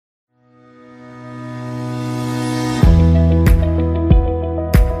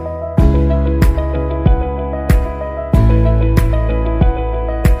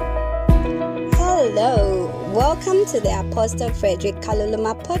to the Apostle Frederick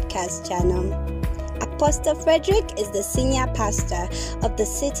Kaluluma podcast channel. Apostle Frederick is the senior pastor of the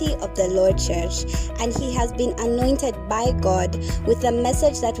City of the Lord Church, and he has been anointed by God with a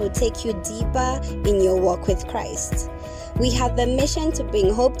message that will take you deeper in your walk with Christ. We have the mission to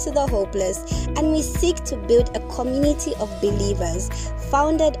bring hope to the hopeless, and we seek to build a community of believers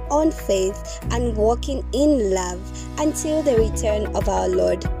founded on faith and walking in love until the return of our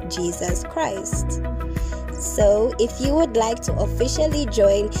Lord Jesus Christ. So, if you would like to officially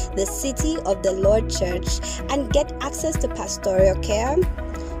join the City of the Lord Church and get access to pastoral care,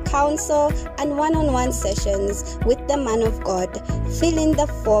 counsel, and one-on-one sessions with the man of God, fill in the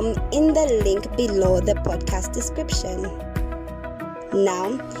form in the link below the podcast description.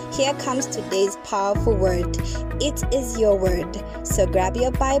 Now, here comes today's powerful word. It is your word. So grab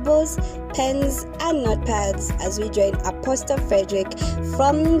your Bibles, pens, and notepads as we join Apostle Frederick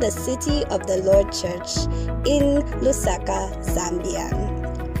from the City of the Lord Church in Lusaka, Zambia.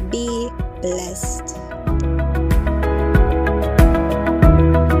 Be blessed.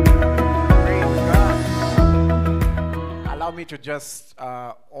 Allow me to just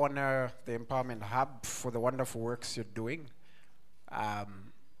honor the Empowerment Hub for the wonderful works you're doing.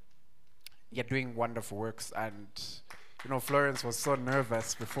 You're doing wonderful works, and Florence was so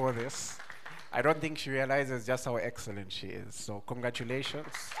nervous before this. I don't think she realizes just how excellent she is. So congratulations.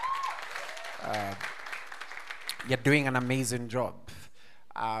 You're doing an amazing job.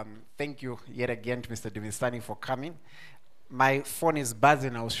 Thank you yet again to Mr. Divistani for coming. My phone is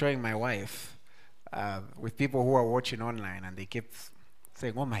buzzing. I was showing my wife with people who are watching online, and they kept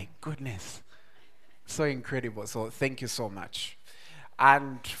saying, "Oh my goodness, so incredible." So thank you so much.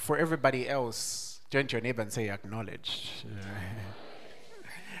 And for everybody else, turn to your neighbor and say, "Acknowledge."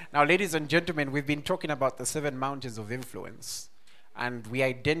 Now, ladies and gentlemen, we've been talking about the 7 mountains of influence, and we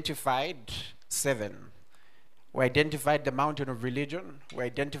identified 7. We identified the mountain of religion, we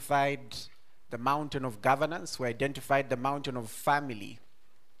identified the mountain of governance, we identified the mountain of family,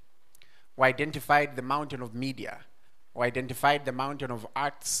 we identified the mountain of media, we identified the mountain of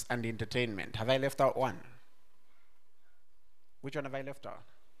arts and entertainment. Have I left out one? Which one have I left out?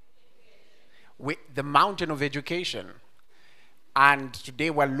 The mountain of education. And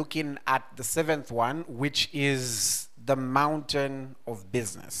today we're looking at the 7th one, which is the mountain of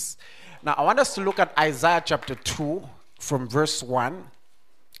business. Now, I want us to look at Isaiah chapter 2 from verse 1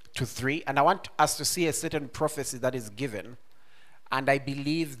 to 3. And I want us to see a certain prophecy that is given. And I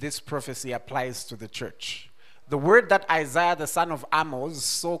believe this prophecy applies to the church. The word that Isaiah, the son of Amos,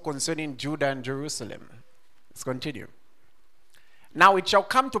 saw concerning Judah and Jerusalem. Let's continue. Now it shall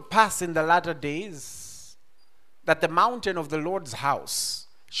come to pass in the latter days that the mountain of the Lord's house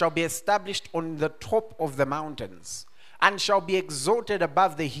shall be established on the top of the mountains, and shall be exalted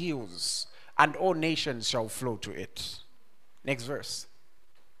above the hills, and all nations shall flow to it. Next verse.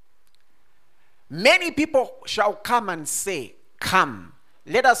 Many people shall come and say, "Come,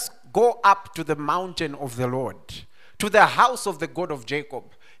 let us go up to the mountain of the Lord, to the house of the God of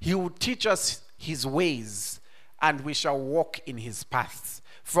Jacob. He will teach us his ways, and we shall walk in his paths.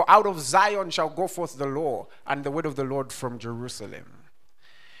 For out of Zion shall go forth the law, and the word of the Lord from Jerusalem."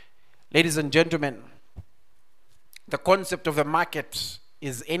 Ladies and gentlemen, the concept of a market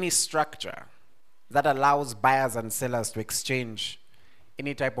is any structure that allows buyers and sellers to exchange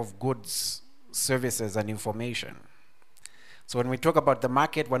any type of goods, services, and information. So when we talk about the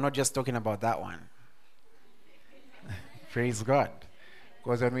market, we're not just talking about that one. Praise God.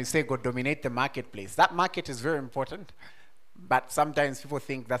 Because when we say go dominate the marketplace, that market is very important, but sometimes people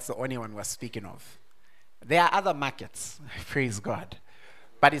think that's the only one we're speaking of. There are other markets, praise God.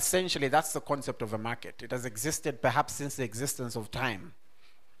 But essentially, that's the concept of a market. It has existed perhaps since the existence of time.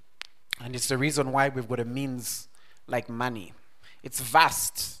 And it's the reason why we've got a means like money. It's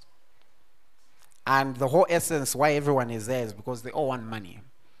vast. And the whole essence why everyone is there is because they all want money.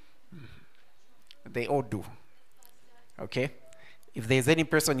 They all do. Okay? If there's any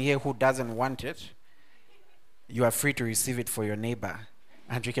person here who doesn't want it, you are free to receive it for your neighbor,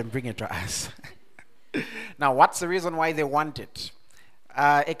 and you can bring it to us. Now, what's the reason why they want it?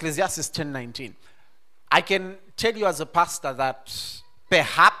 Ecclesiastes 10:19. I can tell you as a pastor that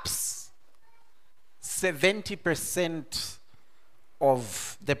perhaps 70%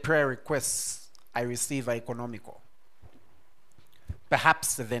 of the prayer requests I receive are economical. Perhaps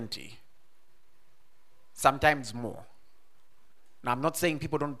 70. Sometimes more. Now, I'm not saying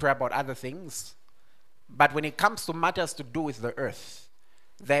people don't pray about other things, but when it comes to matters to do with the earth,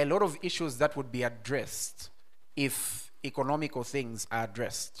 there are a lot of issues that would be addressed if economical things are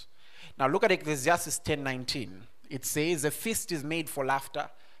addressed. Now, look at Ecclesiastes 10:19. It says, "A feast is made for laughter,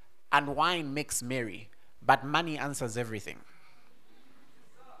 and wine makes merry, but money answers everything.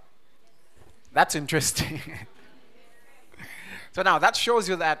 That's interesting. So now that shows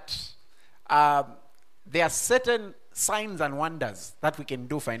you that there are certain signs and wonders that we can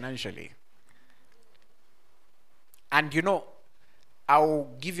do financially. And you know, I'll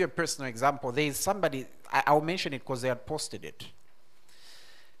give you a personal example. There is somebody, I'll mention it because they had posted it.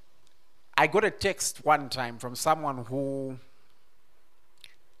 I got a text one time from someone who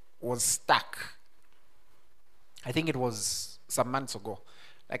was stuck. I think it was some months ago.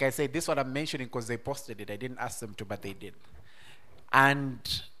 Like I said, this one I'm mentioning because they posted it. I didn't ask them to, but they did.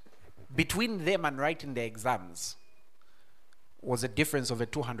 And between them and writing their exams was a difference of a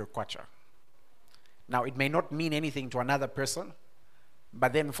 200 kwacha. Now, it may not mean anything to another person,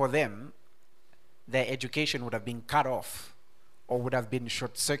 but then for them, their education would have been cut off or would have been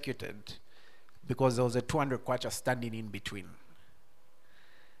short-circuited because there was a 200 kwacha standing in between.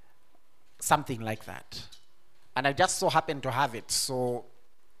 Something like that. And I just so happened to have it, so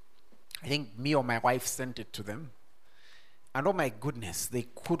I think me or my wife sent it to them. And oh my goodness, they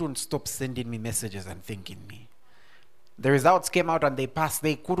couldn't stop sending me messages and thanking me. The results came out and they passed.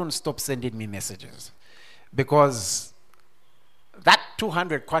 They couldn't stop sending me messages. Because that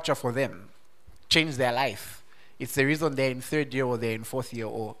 200 kwacha for them changed their life. It's the reason they're in third year or they're in fourth year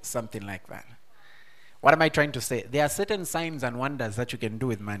or something like that. What am I trying to say? There are certain signs and wonders that you can do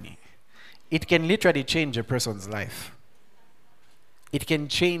with money. It can literally change a person's life. It can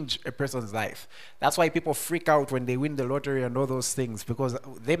change a person's life. That's why people freak out when they win the lottery and all those things, because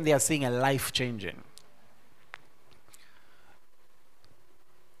them they are seeing a life changing.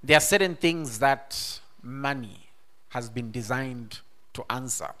 There are certain things that money has been designed to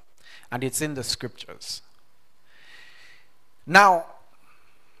answer, and it's in the scriptures. Now,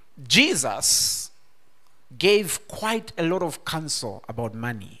 Jesus gave quite a lot of counsel about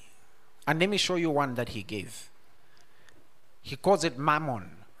money. And let me show you one that he gave. He calls it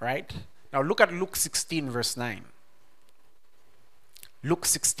mammon, right? Now look at Luke 16 verse 9. Luke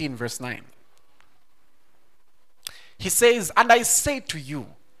 16 verse 9. He says, "And I say to you,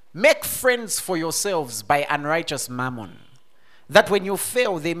 make friends for yourselves by unrighteous mammon, that when you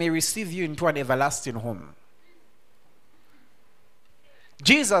fail, they may receive you into an everlasting home."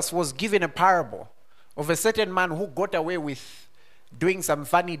 Jesus was given a parable of a certain man who got away with doing some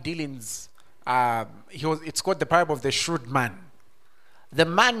funny dealings. It's called the parable of the shrewd man. The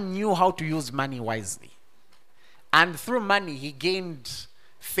man knew how to use money wisely. And through money, he gained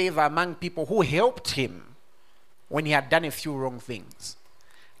favor among people who helped him when he had done a few wrong things.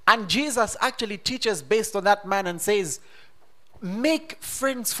 And Jesus actually teaches based on that man and says, make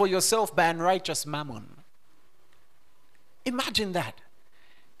friends for yourself by unrighteous mammon. Imagine that.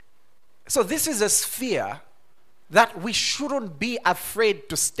 So this is a sphere that we shouldn't be afraid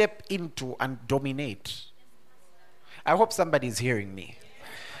to step into and dominate. I hope somebody's hearing me.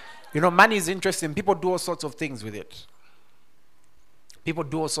 You know, money is interesting. People do all sorts of things with it. People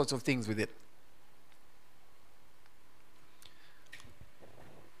do all sorts of things with it.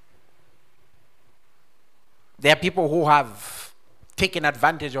 There are people who have taken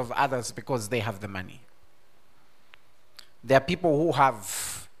advantage of others because they have the money. There are people who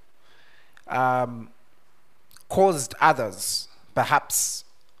have caused others, perhaps,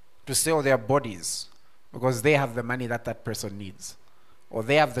 to sell their bodies because they have the money that that person needs, or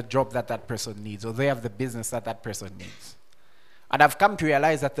they have the job that that person needs, or they have the business that that person needs. And I've come to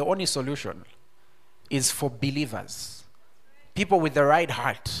realize that the only solution is for believers, people with the right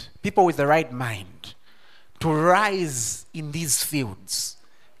heart, people with the right mind, to rise in these fields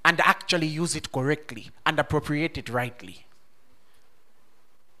and actually use it correctly and appropriate it rightly.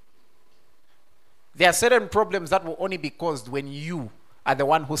 There are certain problems that will only be caused when you are the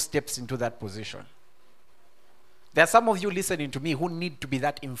one who steps into that position. There are some of you listening to me who need to be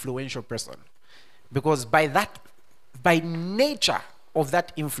that influential person, because by nature of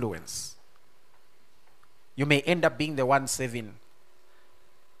that influence, you may end up being the one saving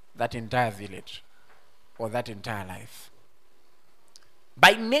that entire village or that entire life.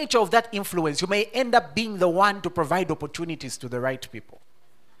 By nature of that influence, you may end up being the one to provide opportunities to the right people.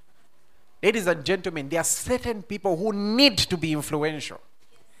 Ladies and gentlemen, there are certain people who need to be influential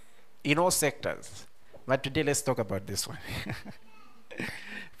in all sectors. But today, let's talk about this one.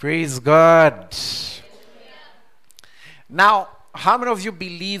 Praise God. Now, how many of you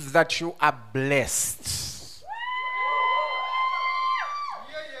believe that you are blessed?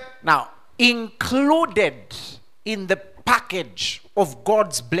 Now, included in the package of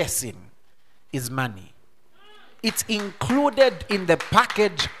God's blessing is money. It's included in the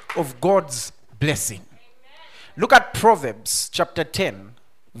package of God's blessing. Look at Proverbs chapter 10,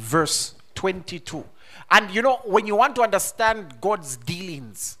 verse 22. And you know, when you want to understand God's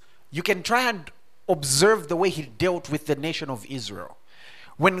dealings, you can try and observe the way he dealt with the nation of Israel.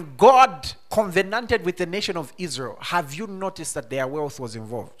 When God covenanted with the nation of Israel, have you noticed that their wealth was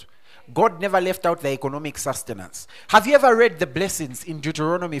involved? God never left out their economic sustenance. Have you ever read the blessings in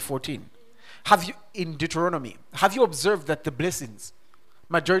Deuteronomy 14? Have you observed that the blessings,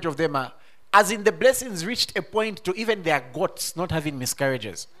 majority of them are, as in the blessings reached a point to even their goats not having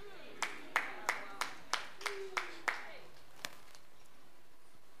miscarriages?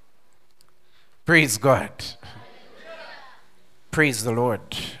 Praise God. Praise the Lord.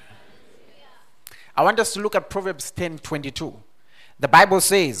 I want us to look at Proverbs 10:22. The Bible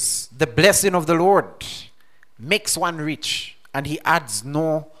says, the blessing of the Lord makes one rich, and he adds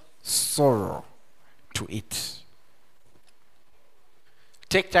no sorrow to it.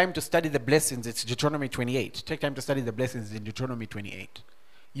 Take time to study the blessings. It's Deuteronomy 28. Take time to study the blessings in Deuteronomy 28.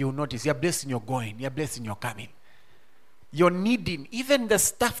 You'll notice you're blessed in your going, you're blessed in your coming. Your kneading, even the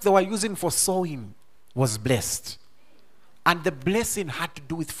stuff they were using for sowing was blessed. And the blessing had to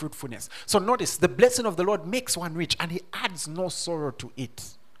do with fruitfulness. So notice, the blessing of the Lord makes one rich, and he adds no sorrow to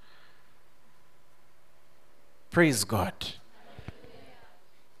it. Praise God.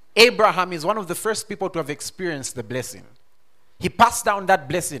 Abraham is one of the first people to have experienced the blessing. He passed down that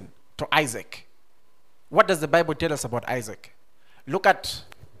blessing to Isaac. What does the Bible tell us about Isaac? Look at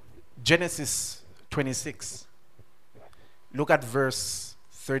Genesis 26. Look at verse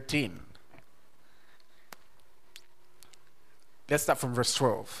 13. Let's start from verse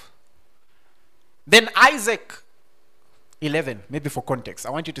 12. Then Isaac, 11, maybe for context, I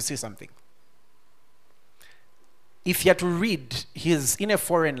want you to see something. If you had to read, he's in a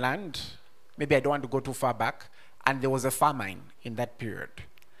foreign land, maybe I don't want to go too far back, and there was a famine in that period.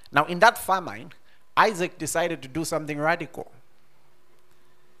 Now, in that famine, Isaac decided to do something radical.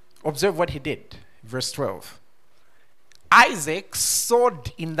 Observe what he did. Verse 12. Isaac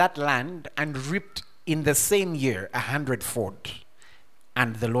sowed in that land and reaped in the same year 100-fold,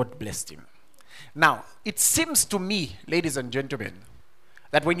 and the Lord blessed him. Now, it seems to me, ladies and gentlemen,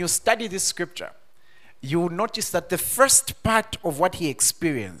 that when you study this scripture, you will notice that the first part of what he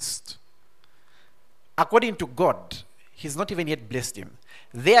experienced, according to God, he's not even yet blessed him.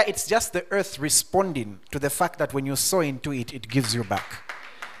 There, it's just the earth responding to the fact that when you sow into it, it gives you back.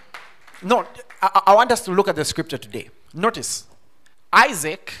 No, I want us to look at the scripture today. Notice,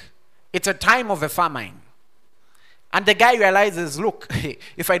 Isaac, it's a time of a famine. And the guy realizes, look,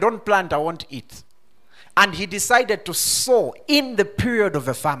 if I don't plant, I won't eat. And he decided to sow in the period of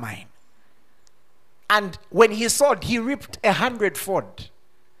a famine. And when he sowed, he reaped 100-fold.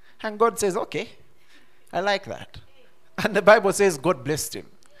 And God says, okay, I like that. And the Bible says God blessed him.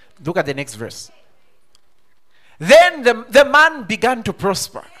 Look at the next verse. Then the man began to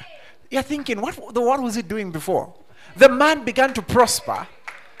prosper. You're thinking, what was he doing before? The man began to prosper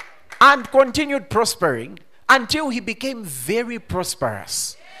and continued prospering until he became very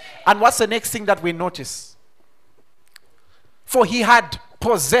prosperous. And what's the next thing that we notice? For he had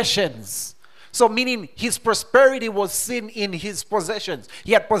possessions. So meaning his prosperity was seen in his possessions.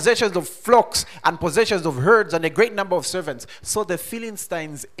 He had possessions of flocks and possessions of herds and a great number of servants. So the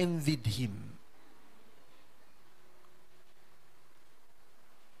Philistines envied him.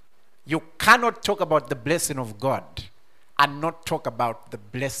 You cannot talk about the blessing of God and not talk about the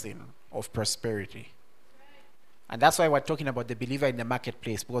blessing of prosperity. And that's why we're talking about the believer in the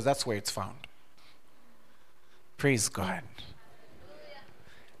marketplace, because that's where it's found. Praise God.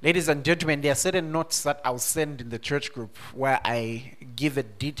 Ladies and gentlemen, there are certain notes that I'll send in the church group where I give a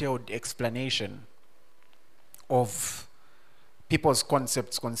detailed explanation of people's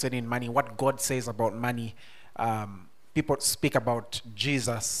concepts concerning money, what God says about money. People speak about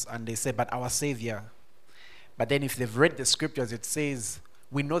Jesus and they say, but our Savior. But then if they've read the scriptures, it says,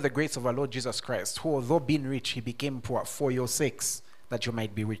 we know the grace of our Lord Jesus Christ, who although being rich, he became poor for your sakes, that you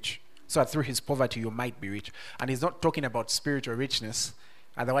might be rich. So that through his poverty, you might be rich. And he's not talking about spiritual richness.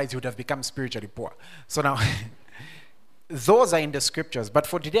 Otherwise, he would have become spiritually poor. So now, those are in the scriptures. But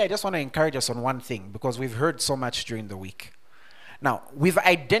for today, I just want to encourage us on one thing, because we've heard so much during the week. Now, we've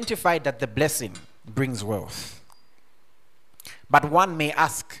identified that the blessing brings wealth. But one may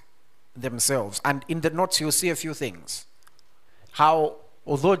ask themselves, and in the notes you'll see a few things. How,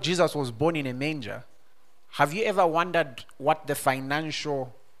 although Jesus was born in a manger, have you ever wondered what the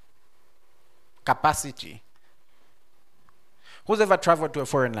financial capacity? Who's ever traveled to a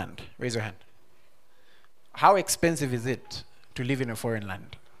foreign land? Raise your hand. How expensive is it to live in a foreign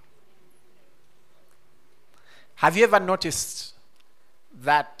land? Have you ever noticed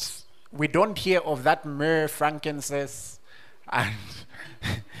that we don't hear of that myrrh, frankincense, and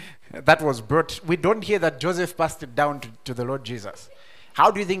that was brought. We don't hear that Joseph passed it down to the Lord Jesus.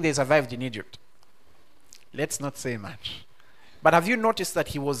 How do you think they survived in Egypt? Let's not say much. But have you noticed that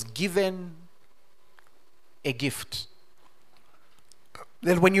he was given a gift?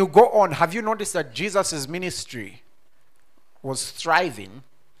 Then when you go on, have you noticed that Jesus' ministry was thriving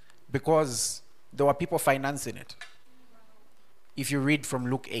because there were people financing it? If you read from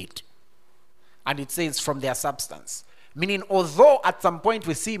Luke 8. And it says from their substance. Meaning, although at some point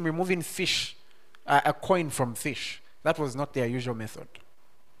we see him removing fish, a coin from fish, that was not their usual method.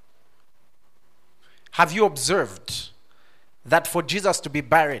 Have you observed that for Jesus to be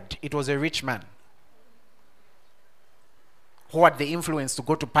buried, it was a rich man who had the influence to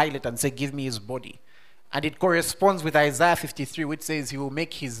go to Pilate and say, give me his body? And it corresponds with Isaiah 53, which says he will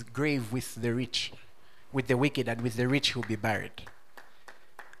make his grave with the rich, with the wicked, and with the rich he will be buried.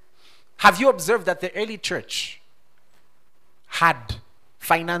 Have you observed that the early church had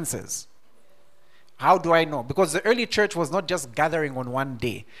finances? How do I know? Because the early church was not just gathering on one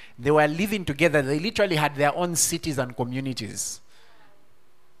day. They were living together. They literally had their own cities and communities.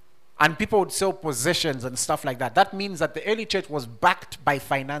 And people would sell possessions and stuff like that. That means that the early church was backed by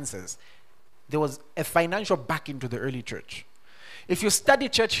finances. There was a financial backing to the early church. If you study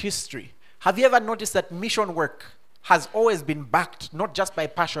church history, have you ever noticed that mission work has always been backed not just by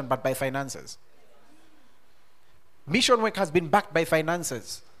passion but by finances? Mission work has been backed by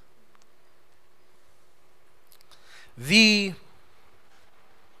finances. There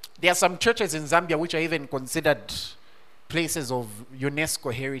are some churches in Zambia which are even considered places of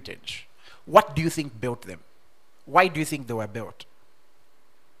UNESCO heritage. What do you think built them? Why do you think they were built?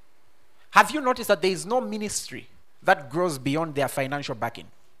 Have you noticed that there is no ministry that grows beyond their financial backing?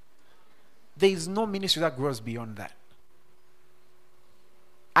 There is no ministry that grows beyond that.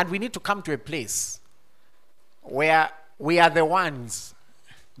 And we need to come to a place where we are the ones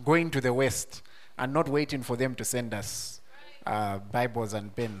going to the West and not waiting for them to send us Bibles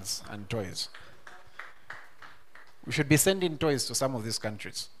and pens and toys. We should be sending toys to some of these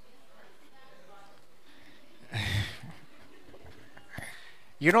countries.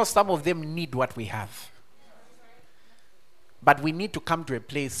 You know, some of them need what we have. But we need to come to a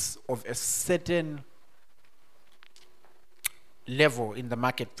place of a certain level in the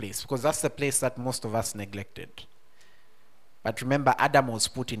marketplace, because that's the place that most of us neglected. But remember, Adam was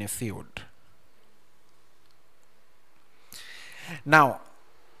put in a field. Now,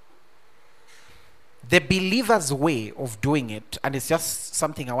 the believer's way of doing it, and it's just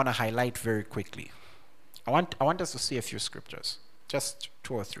something I want to highlight very quickly. I want us to see a few scriptures, just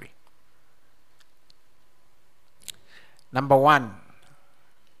 2 or 3. Number 1,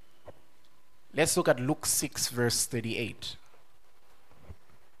 let's look at Luke 6 verse 38.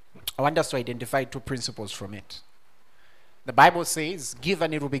 I want us to identify 2 principles from it. The Bible says, give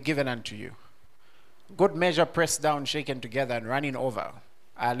and it will be given unto you. Good measure, pressed down, shaken together, and running over.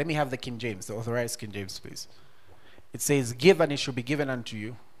 Let me have the King James, the authorized King James, please. It says, give and it shall be given unto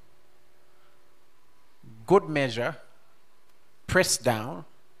you. Good measure, pressed down,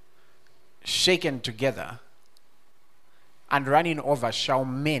 shaken together, and running over shall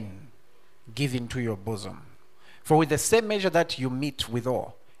men give into your bosom. For with the same measure that you meet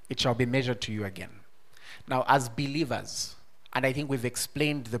withal, it shall be measured to you again. Now, as believers, and I think we've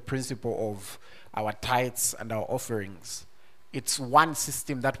explained the principle of our tithes and our offerings, it's one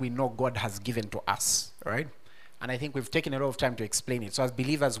system that we know God has given to us, right? And I think we've taken a lot of time to explain it. So as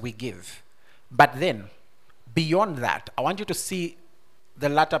believers, we give. But then, beyond that, I want you to see the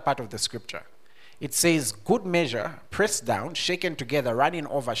latter part of the scripture. It says, good measure, pressed down, shaken together, running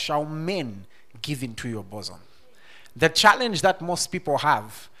over, shall men give into your bosom. The challenge that most people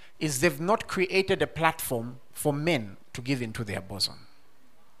have is they've not created a platform for men to give into their bosom.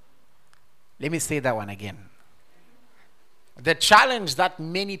 Let me say that one again. The challenge that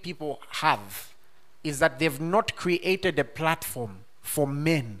many people have is that they've not created a platform for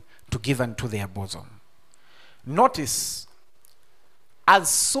men to give unto their bosom. Notice, as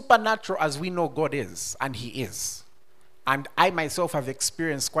supernatural as we know God is, and He is, and I myself have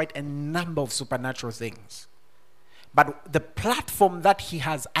experienced quite a number of supernatural things, but the platform that He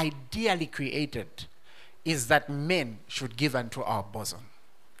has ideally created is that men should give unto our bosom.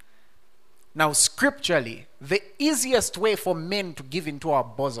 Now, scripturally, the easiest way for men to give into our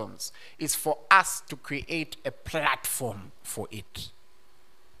bosoms is for us to create a platform for it.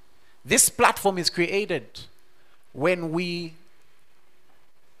 This platform is created when we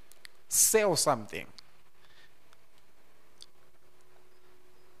sell something.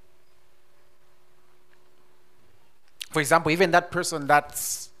 For example, even that person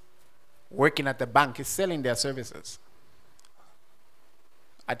that's working at the bank is selling their services.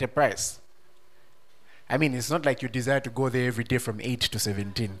 at a price. I mean, it's not like you desire to go there every day from 8 to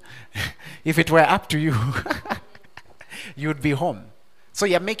 17. If it were up to you, you'd be home. So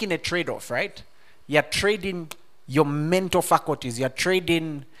you're making a trade-off, right? You're trading your mental faculties. You're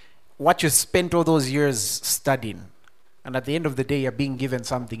trading what you spent all those years studying. And at the end of the day, you're being given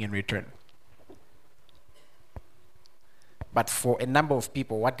something in return. But for a number of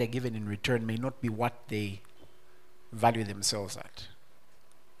people, what they're given in return may not be what they value themselves at.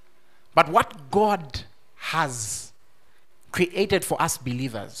 But what God has created for us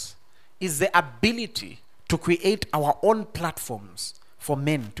believers is the ability to create our own platforms for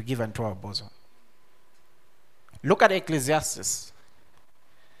men to give unto our bosom. Look at Ecclesiastes.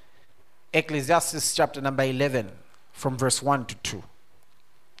 Ecclesiastes chapter number 11, from verse 1 to 2.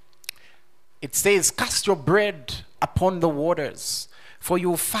 It says, cast your bread upon the waters, for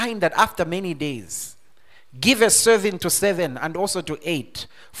you will find that after many days, give a serving to 7 and also to 8,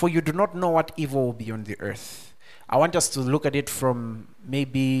 for you do not know what evil will be on the earth. I want us to look at it from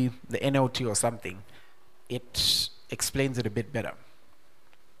maybe the NLT or something. It explains it a bit better.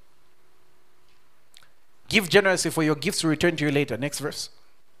 Give generously, for your gifts will return to you later. Next verse.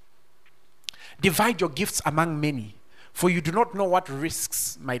 Divide your gifts among many, for you do not know what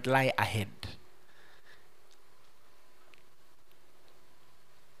risks might lie ahead.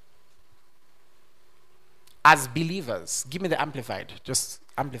 As believers, give me the amplified, just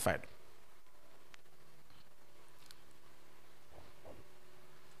amplified.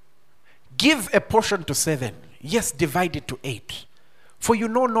 Give a portion to 7, yes, divide it to 8. For you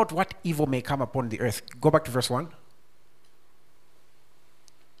know not what evil may come upon the earth. Go back to verse 1.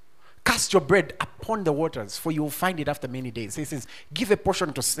 Cast your bread upon the waters, for you will find it after many days. He says, give a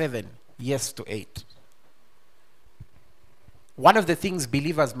portion to 7, yes, to 8. One of the things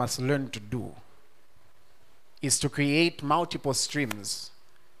believers must learn to do is to create multiple streams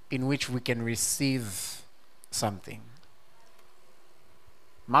in which we can receive something.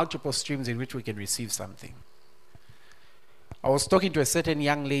 Multiple streams in which we can receive something. I was talking to a certain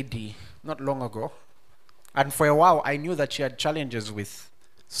young lady not long ago, and for a while I knew that she had challenges with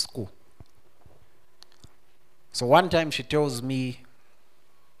school. So one time she tells me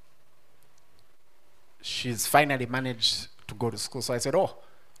she's finally managed to go to school. So I said, oh,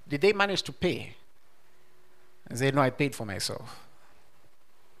 did they manage to pay? I said, no, I paid for myself.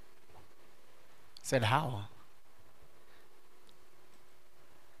 I said, how?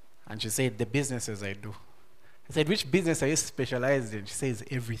 And she said, the businesses I do. I said, which business are you specialized in? She says,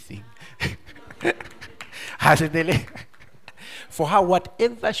 everything. For her,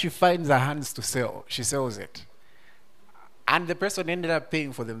 whatever she finds her hands to sell, she sells it. And the person ended up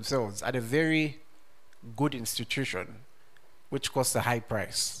paying for themselves at a very good institution, which costs a high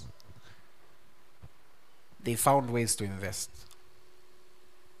price. They found ways to invest.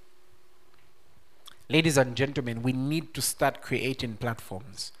 Ladies and gentlemen, we need to start creating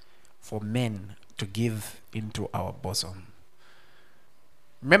platforms for men to give into our bosom.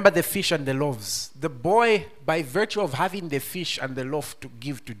 Remember the fish and the loaves. The boy, by virtue of having the fish and the loaf to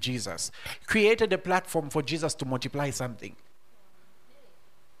give to Jesus, created a platform for Jesus to multiply something.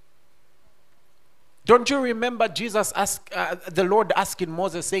 Don't you remember the Lord asking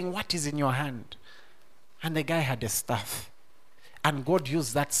Moses, saying, what is in your hand? And the guy had a staff. And God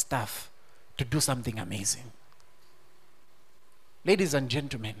used that staff to do something amazing. Ladies and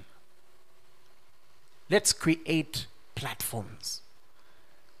gentlemen, let's create platforms.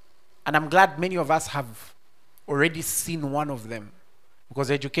 And I'm glad many of us have already seen one of them, because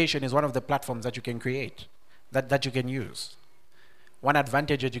education is one of the platforms that you can create, that you can use. One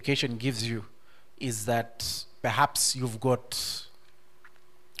advantage education gives you is that perhaps you've got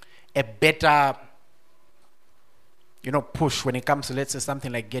a better push when it comes to, let's say,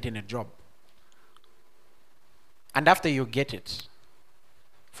 something like getting a job. And after you get it,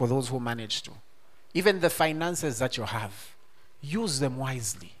 for those who manage to, even the finances that you have, use them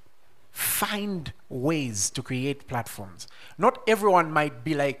wisely. Find ways to create platforms. Not everyone might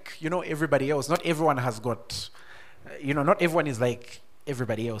be like, everybody else. Not everyone has got, not everyone is like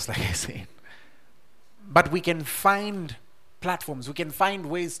everybody else, like I said. But we can find platforms. We can find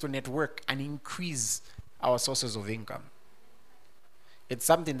ways to network and increase our sources of income. It's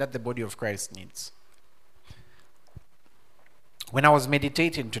something that the body of Christ needs. When I was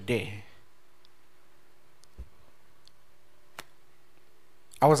meditating today,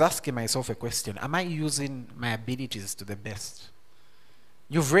 I was asking myself a question. Am I using my abilities to the best?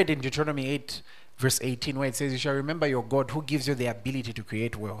 You've read in Deuteronomy 8, verse 18, where it says, you shall remember your God who gives you the ability to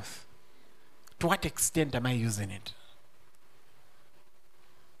create wealth. To what extent am I using it?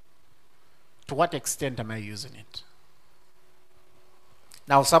 To what extent am I using it?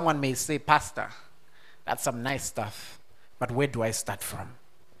 Now, someone may say, Pastor, that's some nice stuff, but where do I start from?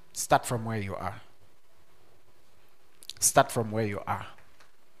 Start from where you are. Start from where you are.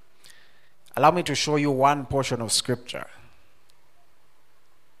 Allow me to show you one portion of scripture.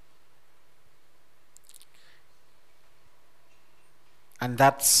 And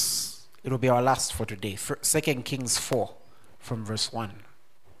it'll be our last for today. 2 Kings 4 from verse 1.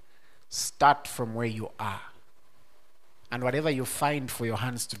 Start from where you are. And whatever you find for your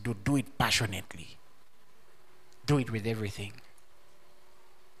hands to do, do it passionately. Do it with everything.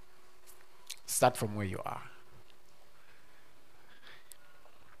 Start from where you are.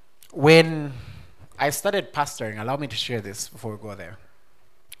 When I started pastoring, allow me to share this before we go there.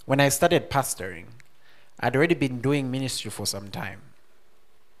 When I started pastoring, I'd already been doing ministry for some time.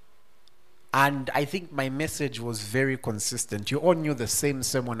 And I think my message was very consistent. You all knew the same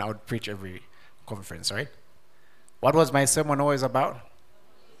sermon I would preach every conference, right? What was my sermon always about?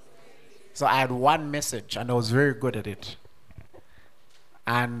 So I had one message and I was very good at it.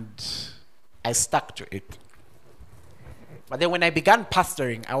 And I stuck to it. But then when I began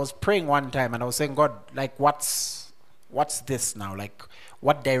pastoring, I was praying one time and I was saying, God, like what's this now? Like,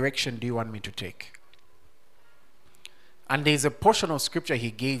 what direction do you want me to take? And there's a portion of scripture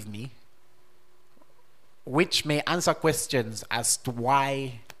he gave me which may answer questions as to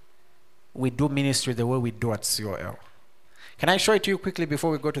why we do ministry the way we do at COL. Can I show it to you quickly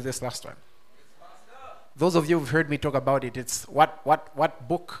before we go to this last one? Those of you who've heard me talk about it, it's what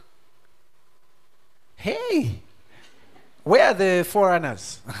book? Hey! Where are the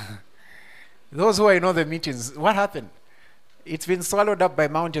forerunners? Those who are in all the meetings, what happened? It's been swallowed up by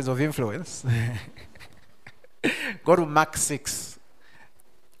mountains of influence. Go to Mark 6.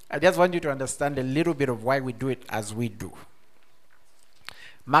 I just want you to understand a little bit of why we do it as we do.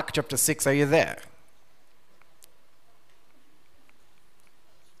 Mark chapter 6, are you there?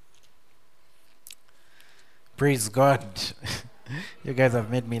 Praise God. You guys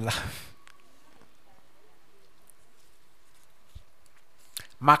have made me laugh.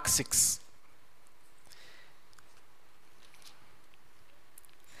 Mark 6.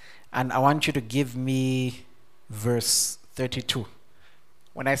 And I want you to give me verse 32.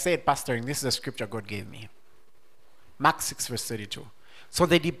 When I said pastoring, this is a scripture God gave me. Mark 6 verse 32. So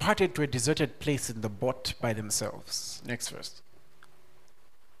they departed to a deserted place in the boat by themselves. Next verse.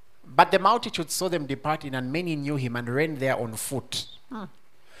 But the multitude saw them departing, and many knew him and ran there on foot.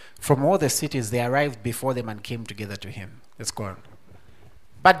 From all the cities they arrived before them and came together to him. Let's go on.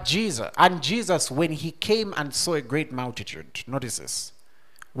 But Jesus, when he came and saw a great multitude, notice this,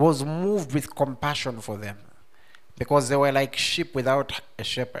 was moved with compassion for them, because they were like sheep without a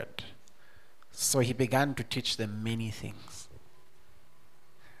shepherd. So he began to teach them many things.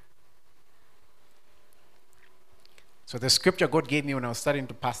 So the scripture God gave me when I was starting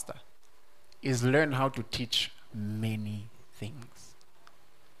to pastor is learn how to teach many things.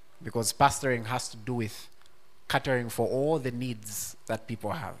 Because pastoring has to do with catering for all the needs that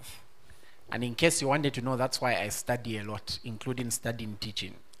people have. And in case you wanted to know, that's why I study a lot, including studying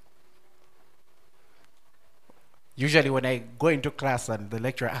teaching. Usually when I go into class and the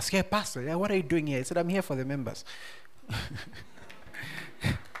lecturer asks, "Hey, pastor, what are you doing here?" I said, "I'm here for the members."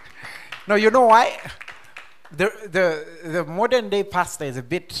 No, you know why? The modern day pastor is a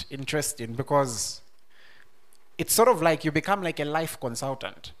bit interesting because it's sort of like you become like a life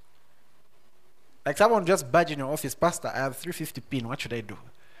consultant. Like someone just badge in your office, "Pastor, I have 350 pin, what should I do?"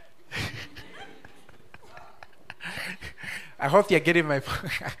 I hope you're getting my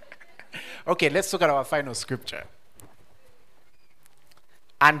point. Okay, let's look at our final scripture.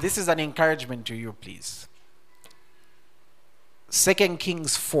 And this is an encouragement to you, please. 2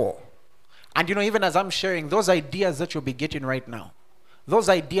 Kings 4. And you know, even as I'm sharing, those ideas that you'll be getting right now, those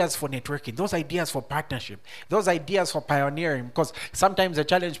ideas for networking, those ideas for partnership, those ideas for pioneering, because sometimes the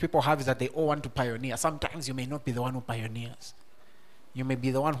challenge people have is that they all want to pioneer. Sometimes you may not be the one who pioneers. You may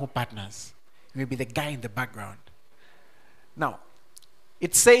be the one who partners. You may be the guy in the background. Now,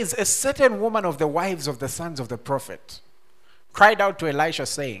 it says, a certain woman of the wives of the sons of the prophet cried out to Elisha,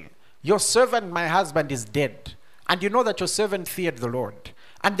 saying, "Your servant, my husband, is dead, and you know that your servant feared the Lord.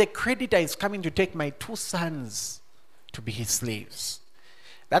 And the creditor is coming to take my 2 sons to be his slaves."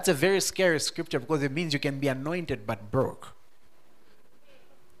 That's a very scary scripture because it means you can be anointed but broke.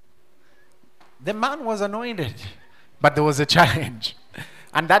 The man was anointed, but there was a challenge.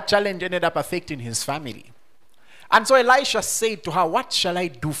 And that challenge ended up affecting his family. And so Elisha said to her, "What shall I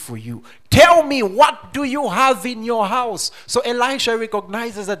do for you? Tell me, what do you have in your house?" So Elisha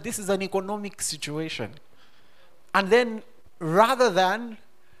recognizes that this is an economic situation. And then rather than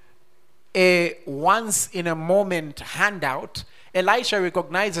a once in a moment handout, Elisha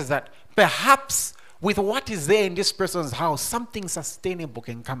recognizes that perhaps with what is there in this person's house, something sustainable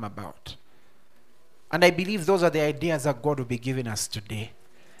can come about. And I believe those are the ideas that God will be giving us today.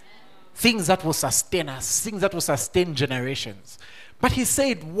 Things that will sustain us, things that will sustain generations. But he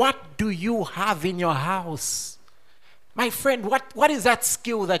said, what do you have in your house? My friend, what is that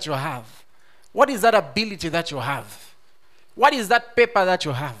skill that you have? What is that ability that you have? What is that paper that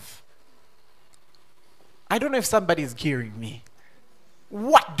you have? I don't know if somebody is hearing me.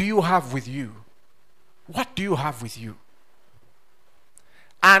 What do you have with you? What do you have with you?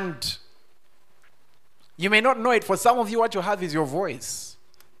 And you may not know it. For some of you, what you have is your voice.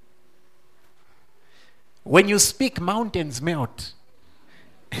 When you speak, mountains melt.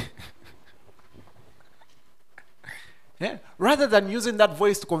 Yeah? Rather than using that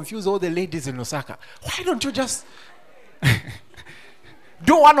voice to confuse all the ladies in Osaka, why don't you just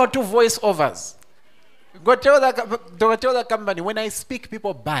do 1 or 2 voiceovers? Go tell the company, when I speak,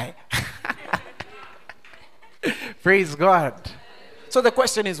 people buy. Praise God. So the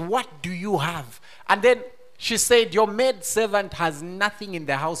question is, what do you have? And then she said, your maid servant has nothing in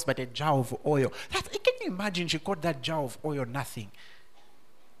the house but a jar of oil. Can you imagine she called that jar of oil nothing?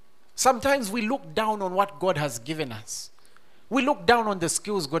 Sometimes we look down on what God has given us. We look down on the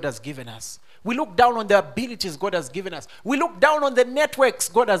skills God has given us. We look down on the abilities God has given us. We look down on the networks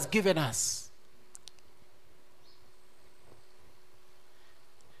God has given us.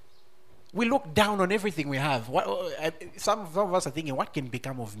 We look down on everything we have. Some of us are thinking, what can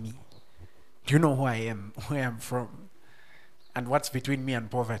become of me? Do you know who I am, where I'm from, and what's between me and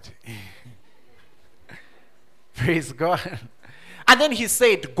poverty? Praise God. And then he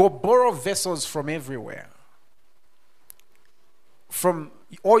said, go borrow vessels from everywhere. From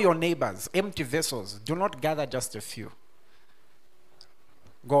all your neighbors, empty vessels. Do not gather just a few.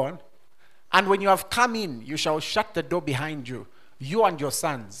 Go on. And when you have come in, you shall shut the door behind you, you and your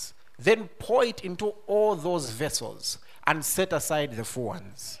sons. Then pour it into all those vessels and set aside the full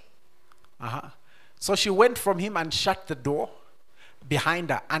ones. So she went from him and shut the door behind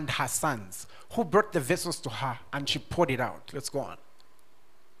her and her sons, who brought the vessels to her, and she poured it out. Let's go on.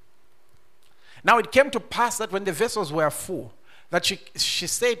 Now it came to pass that when the vessels were full, that she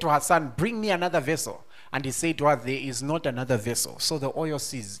said to her son, bring me another vessel. And he said to her, there is not another vessel. So the oil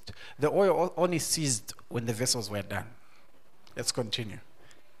ceased. The oil only ceased when the vessels were done. Let's continue.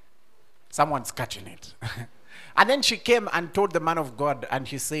 Someone's catching it. And then she came and told the man of God, and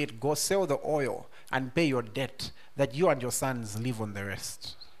he said, go sell the oil and pay your debt, that you and your sons live on the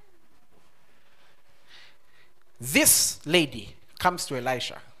rest. This lady comes to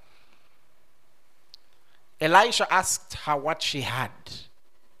Elisha. Elisha asked her what she had.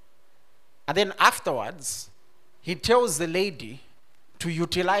 And then afterwards, he tells the lady to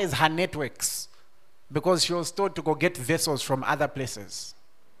utilize her networks, because she was told to go get vessels from other places.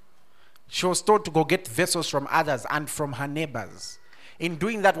 She was told to go get vessels from others and from her neighbors. In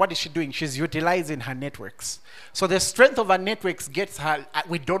doing that, what is she doing? She's utilizing her networks. So the strength of her networks gets her,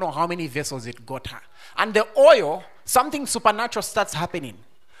 we don't know how many vessels it got her. And the oil, something supernatural starts happening.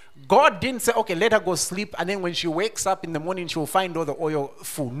 God didn't say, okay, let her go sleep, and then when she wakes up in the morning, she will find all the oil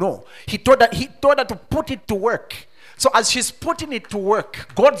full. No. He told her to put it to work. So as she's putting it to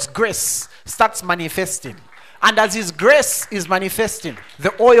work, God's grace starts manifesting. And as his grace is manifesting,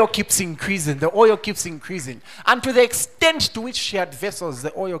 the oil keeps increasing. The oil keeps increasing. And to the extent to which she had vessels,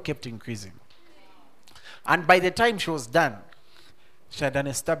 the oil kept increasing. And by the time she was done, she had an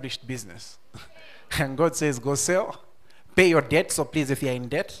established business. And God says, go sell, pay your debt. So please, if you're in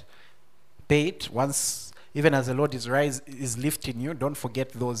debt, pay it. Once, even as the Lord is lifting you, don't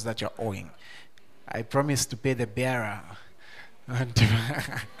forget those that you're owing. I promise to pay the bearer. And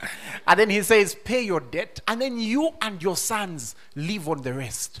then he says, pay your debt, and then you and your sons live on the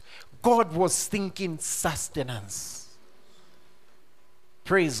rest. God was thinking sustenance.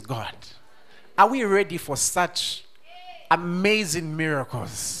 Praise God. Are we ready for such amazing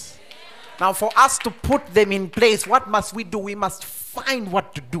miracles? Now, for us to put them in place, what must we do? We must find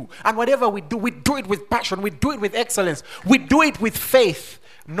what to do. And whatever we do it with passion, we do it with excellence, we do it with faith,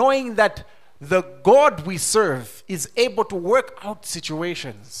 knowing that the God we serve is able to work out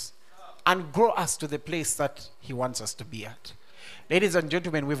situations and grow us to the place that he wants us to be at. Ladies and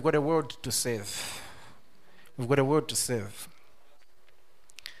gentlemen, we've got a word to save. We've got a word to save.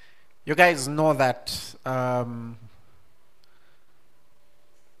 You guys know that I've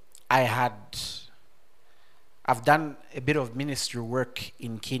done a bit of ministry work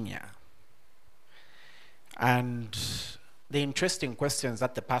in Kenya. And the interesting questions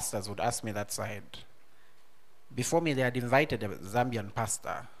that the pastors would ask me that side. Before me, they had invited a Zambian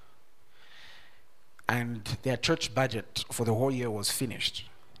pastor. and their church budget for the whole year was finished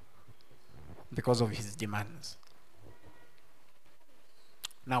because of his demands.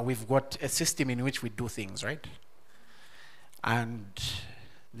 Now we've got a system in which we do things, right? And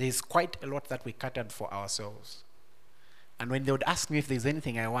there's quite a lot that we catered for ourselves. And when they would ask me if there's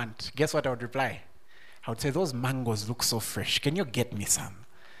anything I want, guess what I would reply? I would say, those mangoes look so fresh. Can you get me some?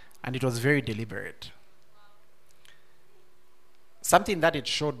 And it was very deliberate. Something that it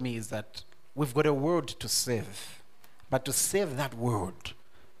showed me is that we've got a world to save. But to save that world,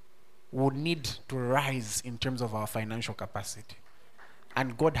 we would need to rise in terms of our financial capacity.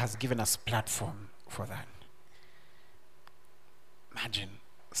 And God has given us platform for that. Imagine,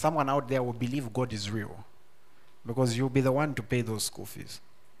 someone out there will believe God is real because you'll be the one to pay those school fees.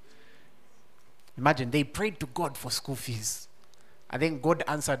 Imagine, they prayed to God for school fees. And then God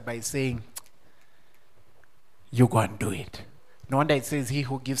answered by saying, you go and do it. No wonder it says, he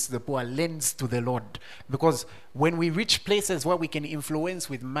who gives to the poor lends to the Lord. Because when we reach places where we can influence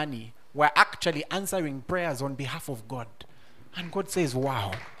with money, we're actually answering prayers on behalf of God. And God says,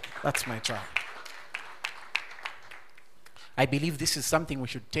 wow, that's my child. I believe this is something we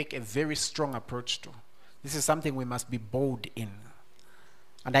should take a very strong approach to. This is something we must be bold in.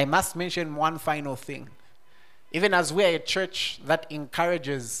 And I must mention one final thing. Even as we are a church that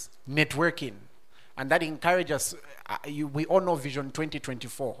encourages networking, and that encourages, we all know Vision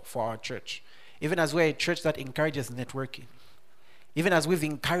 2024 for our church. Even as we're a church that encourages networking, even as we've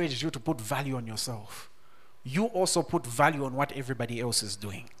encouraged you to put value on yourself, you also put value on what everybody else is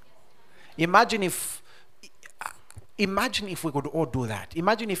doing. Imagine if we could all do that.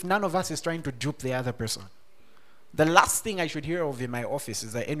 Imagine if none of us is trying to dupe the other person. The last thing I should hear of in my office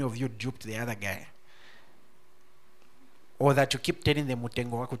is that any of you duped the other guy. Or that you keep telling the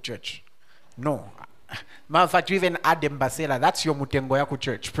Mutengo Waku church. No. Matter of fact, you even add them Basela. That's your Mutengo Waku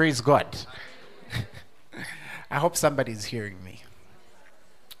church. Praise God. I hope somebody's hearing me.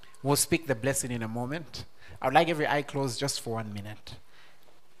 We'll speak the blessing in a moment. I would like every eye closed just for 1 minute.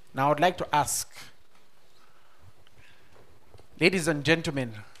 Now I would like to ask, ladies and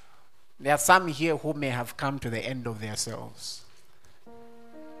gentlemen, there are some here who may have come to the end of themselves.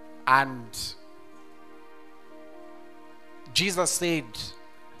 And Jesus said,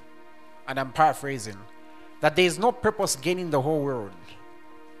 and I'm paraphrasing, that there is no purpose gaining the whole world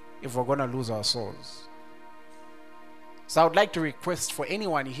if we're going to lose our souls. So I would like to request for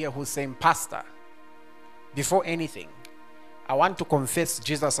anyone here who's saying, Pastor, before anything, I want to confess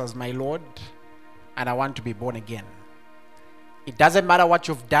Jesus as my Lord and I want to be born again. It doesn't matter what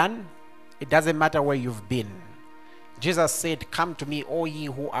you've done. It doesn't matter where you've been. Jesus said, come to me, all ye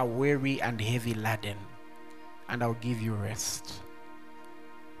who are weary and heavy laden, and I'll give you rest.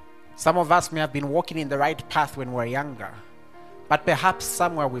 Some of us may have been walking in the right path when we were younger, but perhaps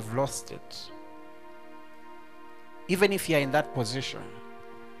somewhere we've lost it. Even if you're in that position,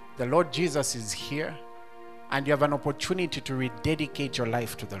 the Lord Jesus is here, and you have an opportunity to rededicate your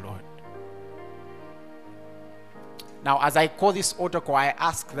life to the Lord. Now, as I call this altar call, I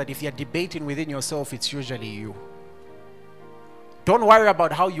ask that if you're debating within yourself, it's usually you. Don't worry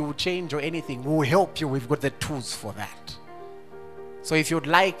about how you will change or anything. We will help you. We've got the tools for that. So if you'd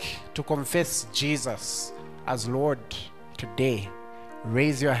like to confess Jesus as Lord today,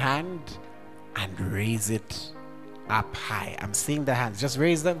 raise your hand and raise it up high. I'm seeing the hands. Just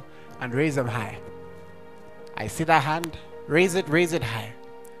raise them and raise them high. I see that hand. Raise it high.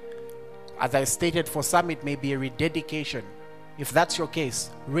 As I stated, for some it may be a rededication. If that's your case,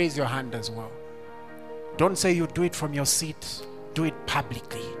 raise your hand as well. Don't say you do it from your seat. Do it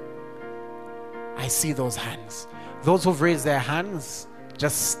publicly. I see those hands. Those who've raised their hands,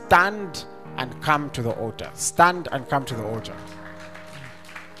 just stand and come to the altar. Stand and come to the altar.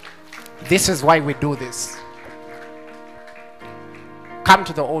 This is why we do this. Come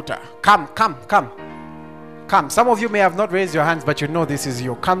to the altar. Come. Come. Some of you may have not raised your hands, but you know this is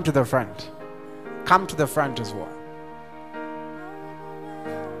you. Come to the front. Come to the front as well.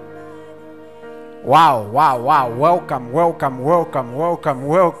 Wow. Welcome.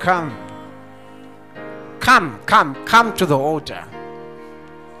 Come to the altar.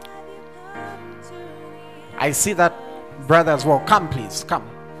 I see that brother as well. Come, please. Come.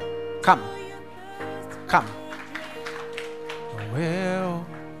 Well,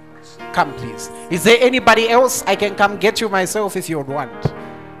 come, please. Is there anybody else? I can come get you myself if you would want.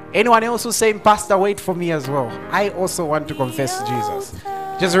 Anyone else who's saying, Pastor, wait for me as well. I also want to confess Jesus.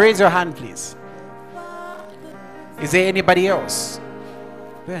 Just raise your hand, please. Is there anybody else?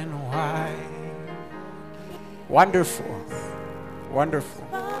 Then why? Wonderful.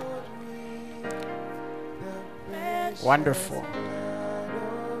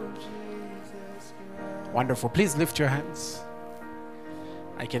 Wonderful. Please lift your hands.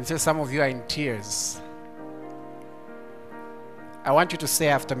 I can see some of you are in tears. I want you to say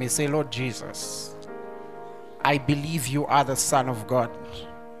after me, say, Lord Jesus, I believe you are the Son of God.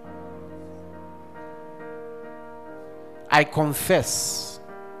 I confess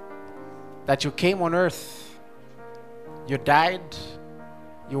that you came on earth, you died,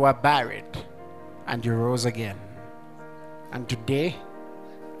 you were buried, and you rose again. And today,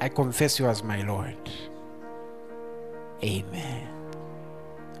 I confess you as my Lord. Amen.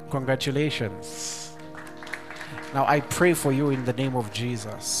 Congratulations. Now I pray for you in the name of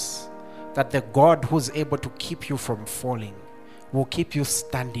Jesus, that the God who's able to keep you from falling will keep you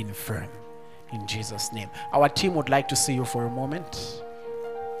standing firm in Jesus' name. Our team would like to see you for a moment.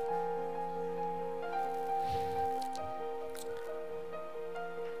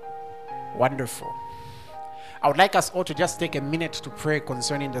 Wonderful. I would like us all to just take a minute to pray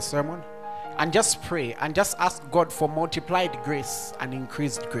concerning the sermon, and just pray and just ask God for multiplied grace and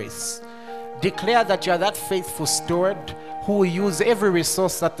increased grace. Declare that you are that faithful steward who will use every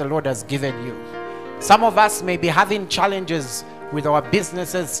resource that the Lord has given you. Some of us may be having challenges with our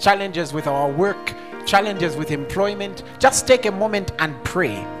businesses, challenges with our work, challenges with employment. Just take a moment and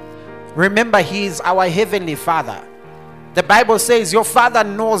pray. Remember, He is our Heavenly Father. The Bible says your Father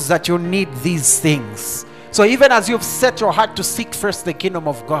knows that you need these things. So even as you've set your heart to seek first the kingdom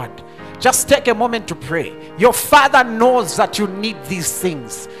of God, just take a moment to pray. Your Father knows that you need these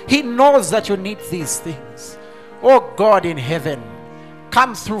things. He knows that you need these things. Oh God in heaven,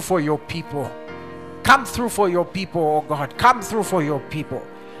 come through for your people. Come through for your people, oh God. Come through for your people.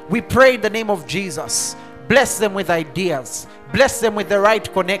 We pray in the name of Jesus. Bless them with ideas. Bless them with the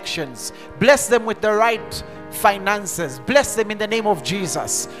right connections. Bless them with the right finances. Bless them in the name of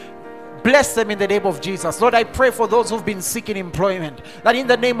Jesus. Bless them in the name of Jesus. Lord, I pray for those who've been seeking employment, that in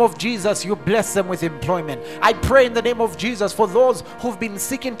the name of Jesus, you bless them with employment. I pray in the name of Jesus for those who've been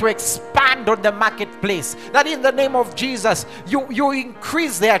seeking to expand on the marketplace, that in the name of Jesus, you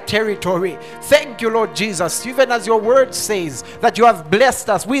increase their territory. Thank you, Lord Jesus, even as your word says that you have blessed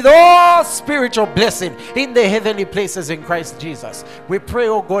us with all spiritual blessing in the heavenly places in Christ Jesus. We pray,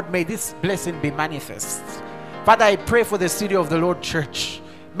 oh God, may this blessing be manifest. Father, I pray for the City of the Lord Church.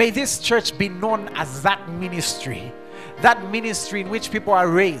 May this church be known as that ministry in which people are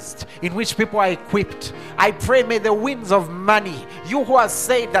raised, in which people are equipped. I pray, may the winds of money, you who have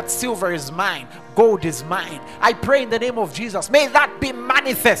said that silver is mine, gold is mine, I pray in the name of Jesus, may that be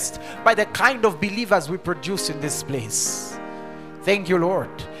manifest by the kind of believers we produce in this place. Thank you, Lord.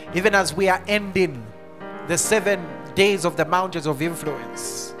 Even as we are ending the 7 days of the mountains of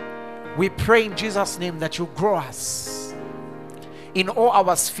influence, we pray in Jesus' name that you grow us in all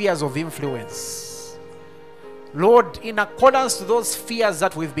our spheres of influence. Lord, in accordance to those spheres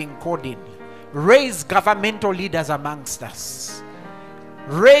that we've been called in, raise governmental leaders amongst us.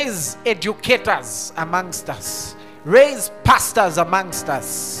 Raise educators amongst us. Raise pastors amongst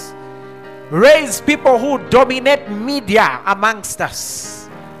us. Raise people who dominate media amongst us.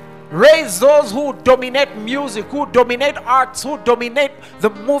 Raise those who dominate music, who dominate arts, who dominate the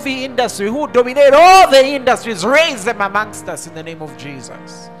movie industry, who dominate all the industries. Raise them amongst us in the name of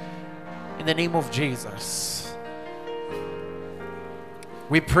Jesus. In the name of Jesus.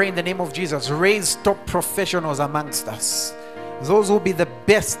 We pray in the name of Jesus. Raise top professionals amongst us. Those who will be the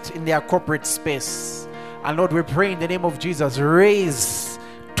best in their corporate space. And Lord, we pray in the name of Jesus. Raise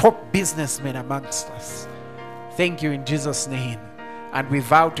top businessmen amongst us. Thank you in Jesus' name. And we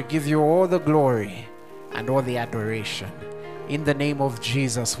vow to give you all the glory and all the adoration. In the name of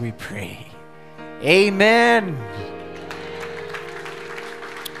Jesus we pray. Amen.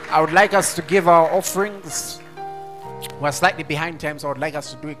 I would like us to give our offerings. We're slightly behind time, so I would like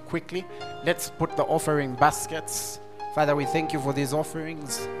us to do it quickly. Let's put the offering baskets. Father, we thank you for these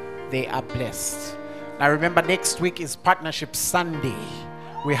offerings. They are blessed. Now remember, next week is Partnership Sunday.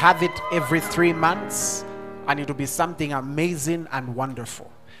 We have it every 3 months. And it will be something amazing and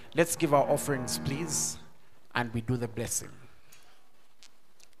wonderful. Let's give our offerings, please, and we do the blessing.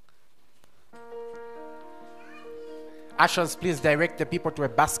 Ushers, please direct the people to a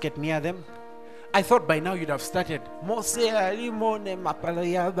basket near them. I thought by now you'd have started.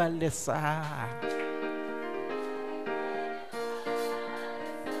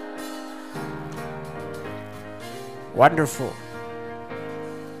 Wonderful.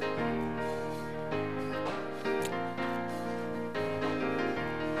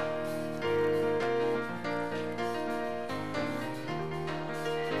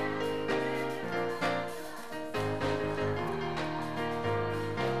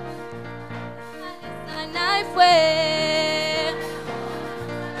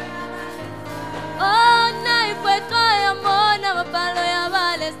 Oh,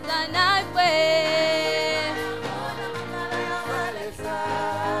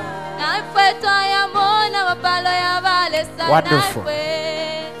 Wonderful.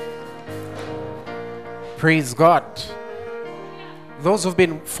 Praise God. Those who've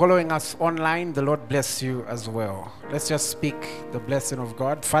been following us online, the Lord bless you as well. Let's just speak the blessing of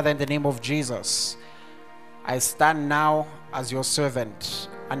God. Father, in the name of Jesus, I stand now as your servant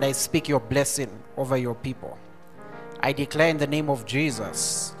and I speak your blessing over your people. I declare in the name of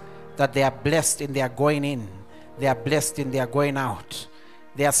Jesus that they are blessed in their going in, they are blessed in their going out.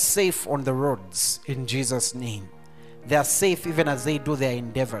 They are safe on the roads in Jesus' name. They are safe even as they do their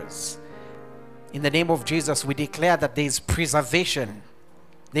endeavors. In the name of Jesus, we declare that there is preservation.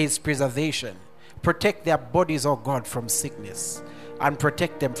 There is preservation. Protect their bodies, oh God, from sickness and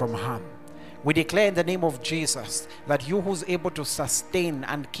protect them from harm. We declare in the name of Jesus that you who's able to sustain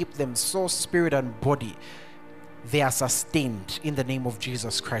and keep them soul, spirit, and body, they are sustained in the name of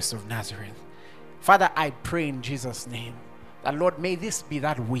Jesus Christ of Nazareth. Father, I pray in Jesus' name that, Lord, may this be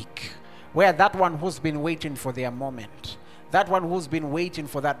that week where that one who's been waiting for their moment, that one who's been waiting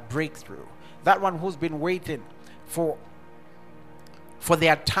for that breakthrough, that one who's been waiting for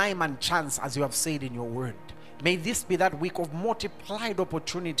their time and chance, as you have said in your word, may this be that week of multiplied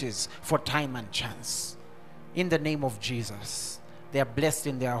opportunities for time and chance. In the name of Jesus, they are blessed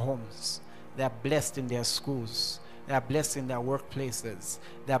in their homes. They are blessed in their schools. They are blessed in their workplaces.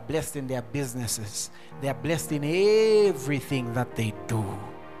 They are blessed in their businesses. They are blessed in everything that they do.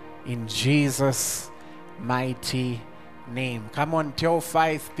 In Jesus' mighty name. Come on, tell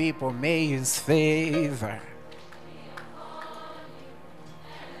 5 people, may his favor.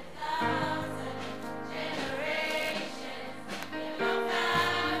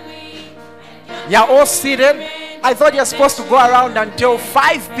 You're all seated. I thought you're supposed to go around and tell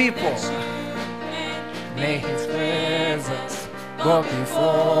 5 people. May his presence go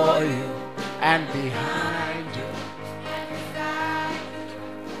before you and behind you,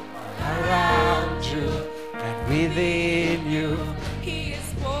 around you and within you.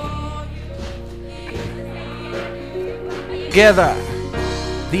 Together,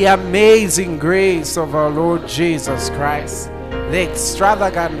 the amazing grace of our Lord Jesus Christ, the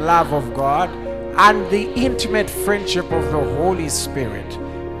extravagant love of God, and the intimate friendship of the Holy Spirit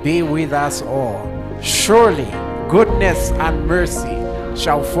be with us all. Surely goodness and mercy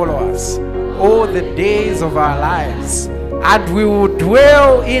shall follow us all the days of our lives, and we will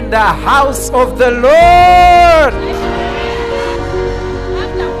dwell in the house of the Lord.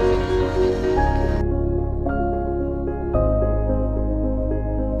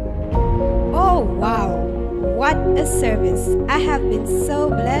 Oh, wow. What a service. I have been so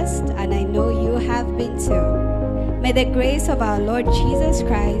blessed, and I know you have been too. May the grace of our Lord Jesus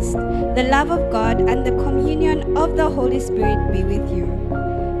Christ, the love of God, and the communion of the Holy Spirit be with you.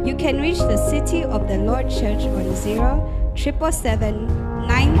 You can reach the City of the Lord Church on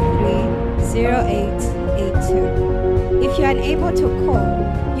 077930882. If you are unable to call,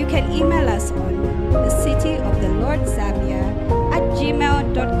 you can email us on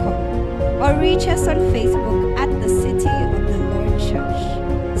thecityoftheLordZambia@gmail.com or reach us on Facebook